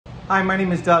Hi, my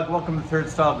name is Doug. Welcome to Third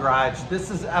Stall Garage.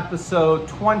 This is episode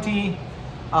 20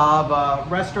 of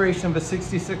restoration of a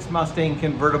 66 Mustang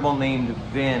convertible named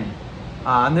Vin.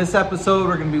 On this episode,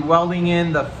 we're going to be welding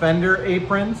in the fender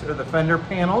aprons, or the fender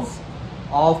panels,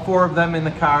 all four of them in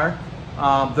the car.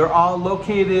 They're all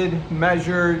located,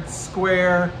 measured,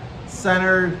 square,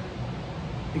 centered,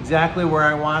 exactly where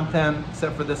I want them,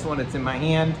 except for this one, it's in my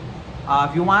hand.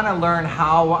 If you want to learn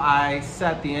how I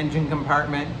set the engine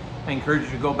compartment, I encourage you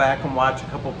to go back and watch a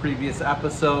couple previous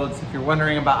episodes. If you're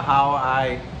wondering about how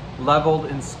I leveled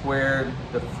and squared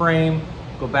the frame,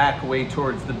 go back way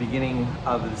towards the beginning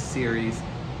of the series.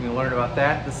 You can learn about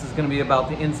that. This is going to be about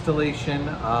the installation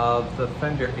of the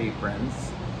fender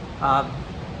aprons.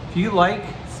 If you like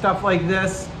stuff like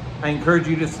this, I encourage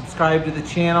you to subscribe to the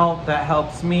channel. That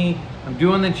helps me. I'm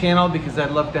doing the channel because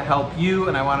I'd love to help you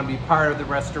and I want to be part of the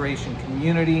restoration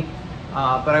community.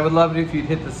 But I would love it if you'd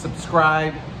hit the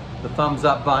subscribe, the thumbs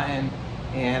up button,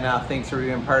 and thanks for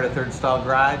being part of Third Stall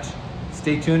Garage.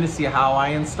 Stay tuned to see how I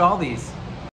install these.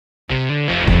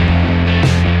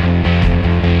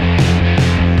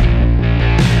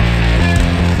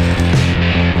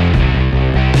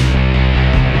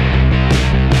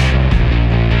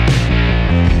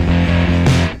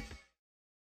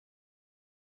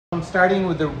 I'm starting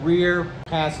with the rear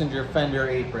passenger fender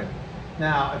apron.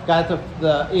 Now, I've got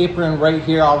the apron right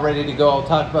here all ready to go. I'll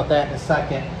talk about that in a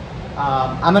second.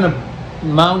 I'm going to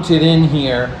mount it in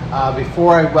here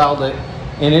before I weld it.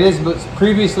 And it is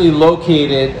previously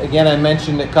located, again, I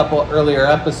mentioned a couple earlier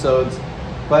episodes,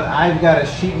 but I've got a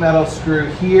sheet metal screw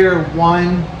here,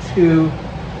 1, 2,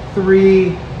 3.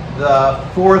 The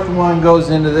fourth one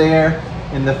goes into there,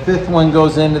 and the fifth one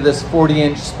goes into this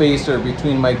 40-inch spacer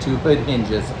between my two hood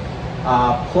hinges.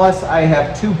 Plus I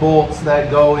have two bolts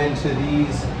that go into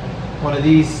one of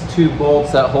these two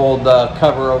bolts that hold the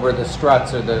cover over the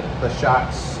struts, or the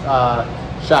shocks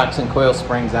and coil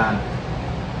springs on.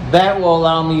 That will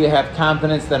allow me to have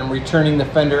confidence that I'm returning the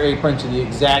fender apron to the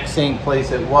exact same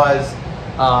place it was.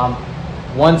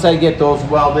 Once I get those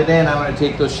welded in, I'm going to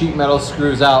take those sheet metal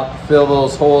screws out, fill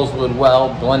those holes with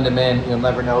weld, blend them in. You'll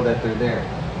never know that they're there.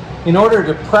 In order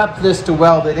to prep this to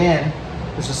weld it in,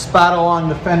 there's a spot along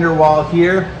the fender wall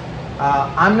here.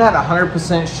 I'm not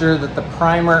 100% sure that the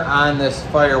primer on this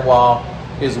firewall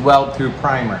is weld-through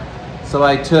primer. So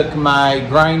I took my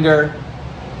grinder,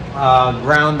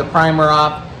 ground the primer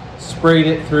off, sprayed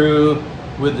it through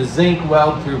with the zinc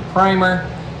weld-through primer,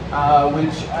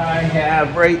 which I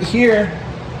have right here.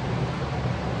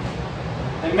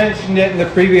 I mentioned it in the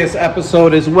previous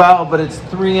episode as well, but it's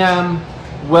 3M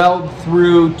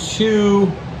weld-through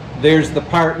 2. There's the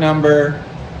part number.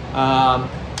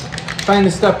 Find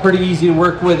this stuff pretty easy to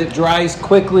work with. It dries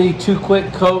quickly, 2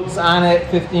 quick coats on it.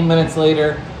 15 minutes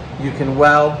later, you can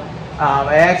weld.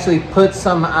 I actually put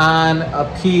some on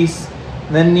a piece,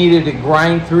 then needed to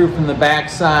grind through from the back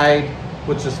side,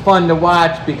 which is fun to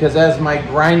watch because as my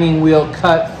grinding wheel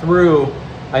cut through,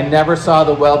 I never saw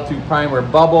the weld-through primer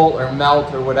bubble or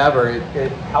melt or whatever.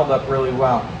 It held up really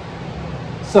well.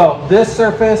 So this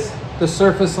surface, the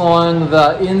surface along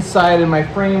the inside of my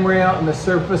frame rail, and the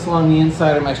surface along the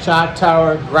inside of my shock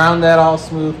tower, ground that all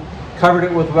smooth, covered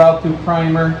it with weld-through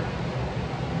primer.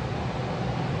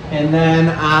 And then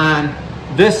on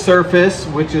this surface,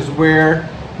 which is where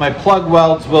my plug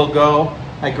welds will go,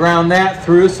 I ground that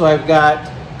through so I've got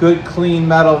good clean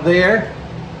metal there.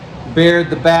 Bared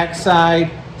the back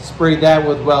side, sprayed that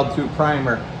with weld-through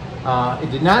primer. It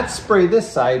did not spray this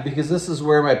side because this is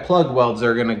where my plug welds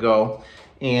are going to go.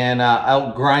 And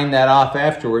I'll grind that off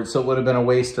afterwards, so it would have been a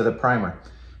waste of the primer.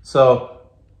 So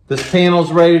this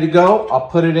panel's ready to go. I'll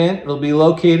put it in. It'll be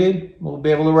located. We'll be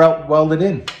able to weld it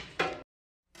in.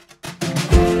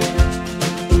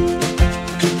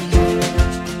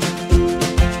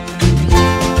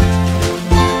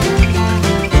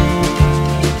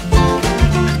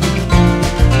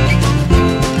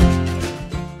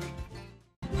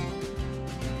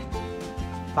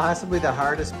 Possibly the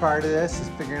hardest part of this is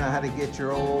figuring out how to get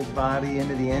your old body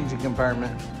into the engine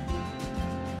compartment.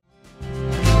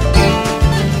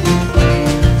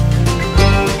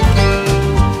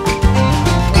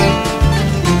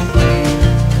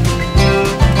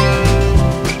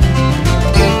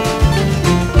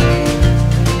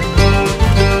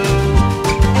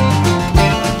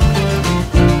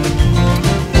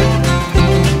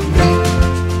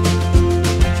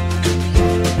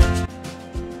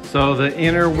 So the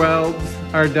inner welds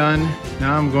are done.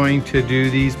 Now I'm going to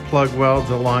do these plug welds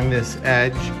along this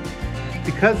edge.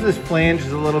 Because this flange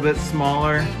is a little bit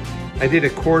smaller, I did a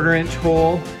 1/4 inch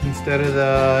hole instead of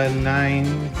the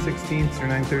 9/16 or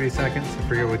 9/32, I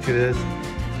forget which it is.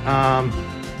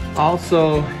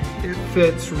 Also, it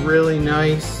fits really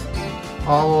nice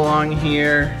all along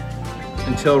here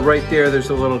until right there's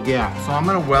a little gap. So I'm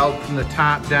gonna weld from the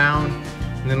top down,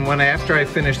 and then after I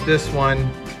finish this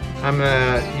one, I'm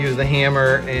gonna use the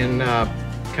hammer and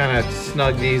kind of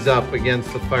snug these up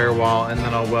against the firewall, and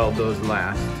then I'll weld those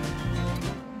last.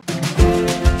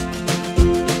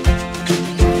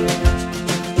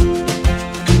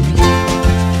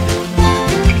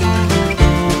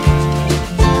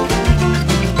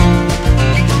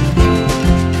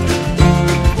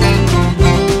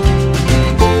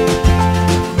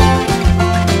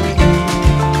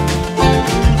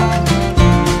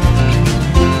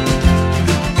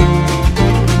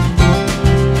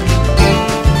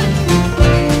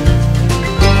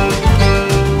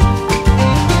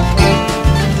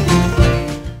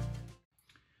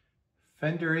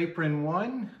 Fender Apron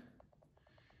 1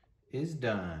 is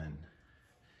done.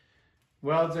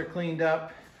 Welds are cleaned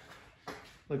up.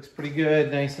 Looks pretty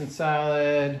good, nice and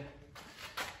solid.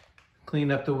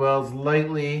 Cleaned up the welds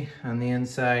lightly on the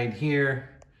inside here.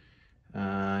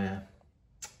 I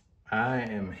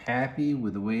am happy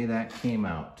with the way that came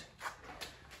out.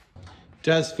 It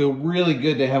does feel really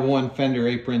good to have one Fender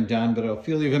Apron done, but it'll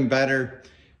feel even better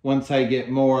once I get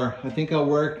more. I think I'll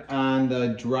work on the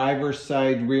driver's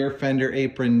side rear fender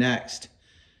apron next.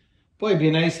 Boy, it'd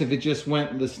be nice if it just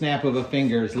went the snap of a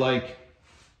fingers, like.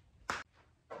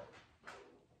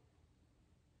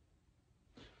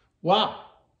 Wow,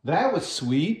 that was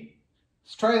sweet.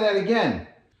 Let's try that again.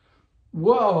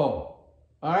 Whoa.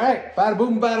 All right, bada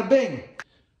boom, bada bing.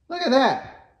 Look at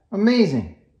that,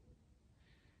 amazing.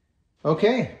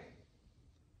 Okay.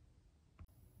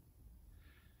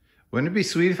 Wouldn't it be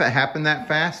sweet if it happened that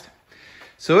fast?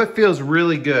 So it feels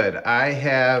really good.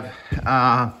 I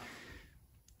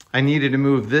needed to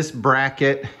move this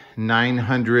bracket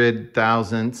 900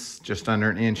 thousandths, just under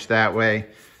an inch that way.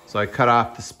 So I cut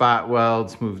off the spot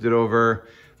welds, moved it over,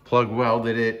 plug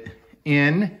welded it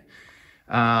in.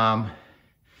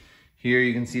 Here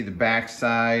you can see the back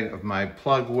side of my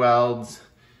plug welds.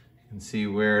 You can see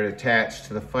where it attached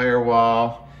to the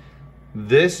firewall.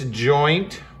 This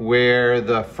joint where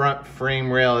the front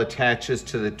frame rail attaches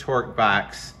to the torque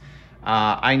box,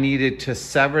 I needed to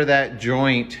sever that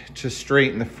joint to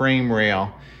straighten the frame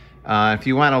rail. If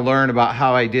you want to learn about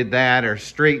how I did that or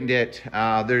straightened it,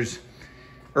 there's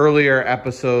earlier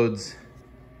episodes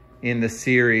in the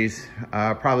series,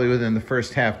 probably within the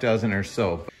first half dozen or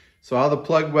so. So all the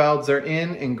plug welds are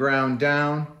in and ground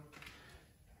down.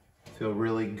 Feel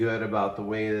really good about the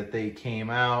way that they came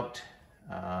out.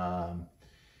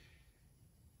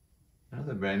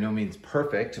 They're by no means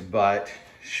perfect, but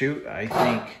shoot, I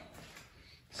think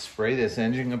spray this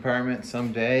engine compartment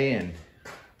someday and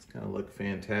it's gonna look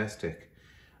fantastic.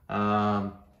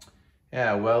 Yeah,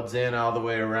 welds in all the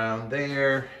way around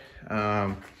there.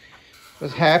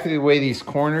 Was happy the way these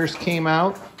corners came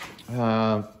out.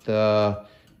 The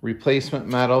replacement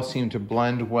metal seemed to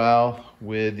blend well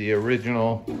with the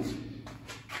original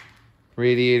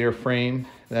radiator frame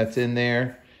that's in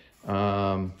there.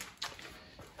 I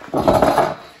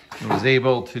was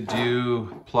able to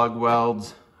do plug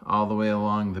welds all the way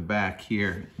along the back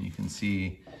here. You can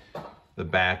see the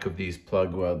back of these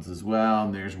plug welds as well,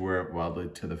 and there's where it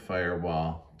welded to the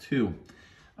firewall too.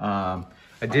 I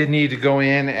did need to go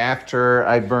in after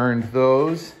I burned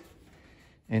those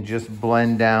and just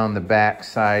blend down the back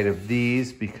side of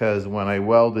these, because when I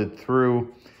welded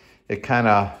through, it kind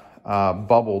of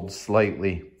bubbled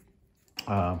slightly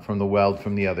from the weld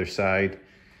from the other side.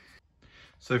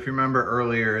 So if you remember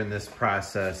earlier in this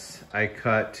process, I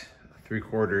cut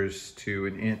 3/4 to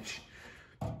an inch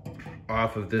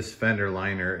off of this fender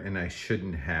liner, and I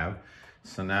shouldn't have.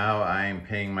 So now I'm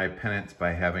paying my penance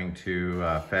by having to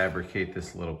fabricate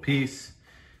this little piece.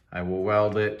 I will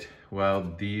weld it,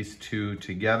 weld these two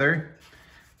together,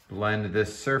 blend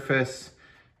this surface.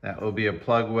 That will be a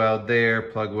plug weld there,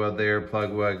 plug weld there,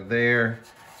 plug weld there.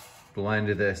 Blend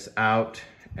this out.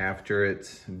 After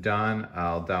it's done,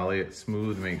 I'll dolly it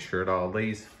smooth, make sure it all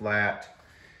lays flat.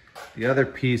 The other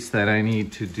piece that I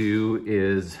need to do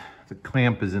is, the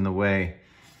clamp is in the way,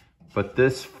 but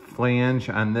this flange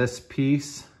on this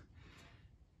piece,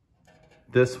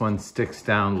 this one sticks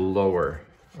down lower.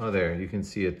 Oh, there, you can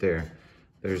see it there.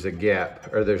 There's a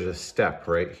gap, or there's a step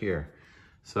right here.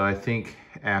 So I think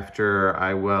after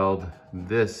I weld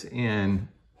this in,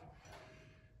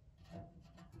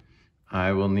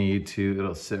 I will need to,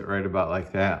 it'll sit right about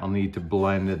like that. I'll need to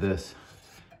blend to this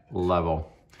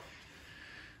level.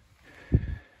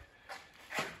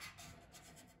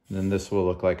 Then this will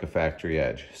look like a factory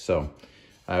edge. So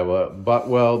I will butt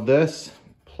weld this,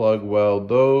 plug weld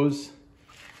those,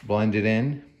 blend it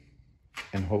in,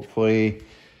 and hopefully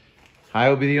I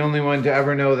will be the only one to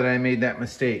ever know that I made that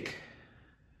mistake,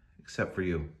 except for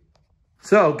you.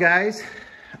 So guys,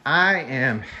 I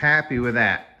am happy with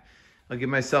that. I'll give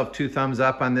myself 2 thumbs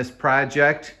up on this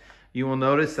project. You will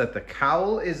notice that the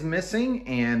cowl is missing,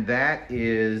 and that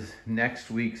is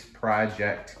next week's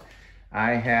project.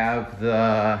 I have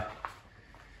the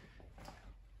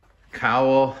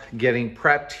cowl getting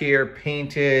prepped here,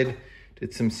 painted,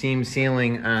 did some seam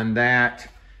sealing on that,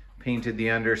 painted the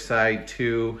underside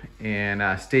too,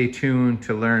 and stay tuned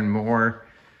to learn more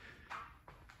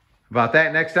about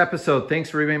that next episode. Thanks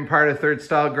for being part of Third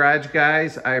Stall Garage,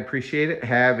 guys. I appreciate it.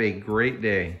 Have a great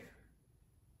day.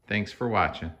 Thanks for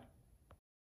watching.